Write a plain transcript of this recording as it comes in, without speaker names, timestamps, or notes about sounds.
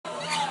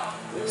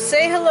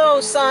Say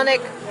hello,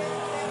 Sonic.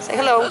 Say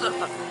hello.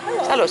 Hello.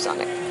 Hello,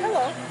 Sonic. Hello.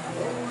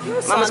 Hello,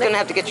 Mama's Sonic. gonna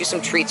have to get you some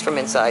treats from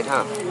inside,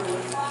 huh?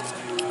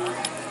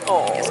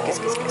 Oh, Kiss, kiss,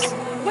 kiss, kiss.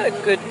 what a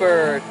good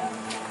bird.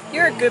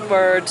 You're a good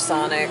bird,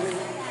 Sonic.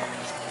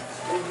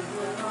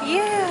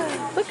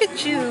 Yeah, look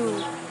at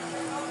you.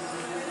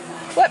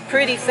 What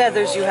pretty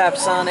feathers you have,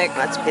 Sonic.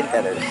 That's pin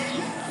feathers.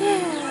 Yeah.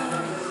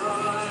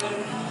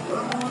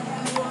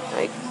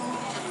 Right?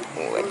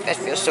 Ooh, that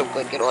feels so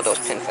good. Get all those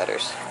pin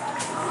feathers.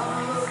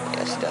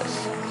 Yes, it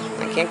does.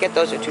 I can't get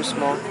those. They're too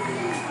small. Can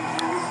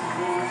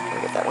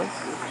I get that one?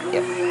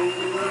 Yep.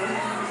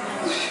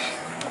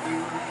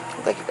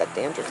 Look like you got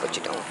dandruff, but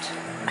you don't.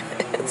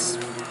 It's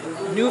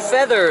new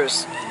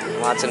feathers.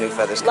 Lots of new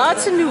feathers.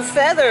 Lots of new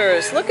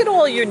feathers. Look at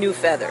all your new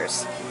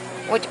feathers.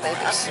 What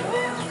babies?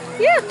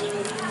 Yeah.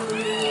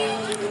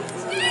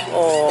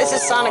 Oh. This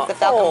is Sonic the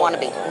Falcon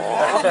wannabe.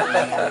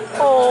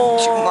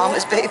 Oh.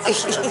 Mama's baby.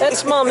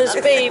 That's Mama's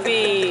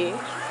baby.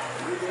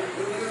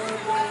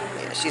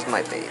 Yeah, she's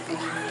my baby.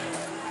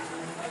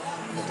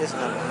 There's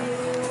another one.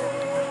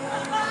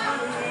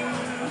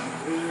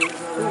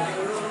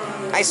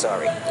 Hi,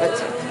 sorry.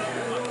 Let's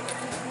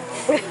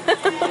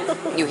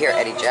You hear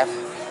Eddie Jeff?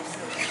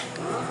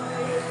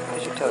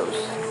 How's your toes?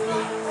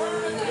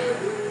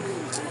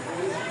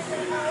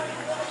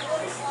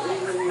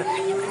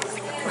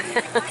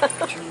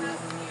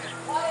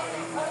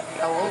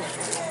 How old?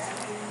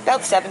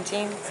 About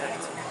 17.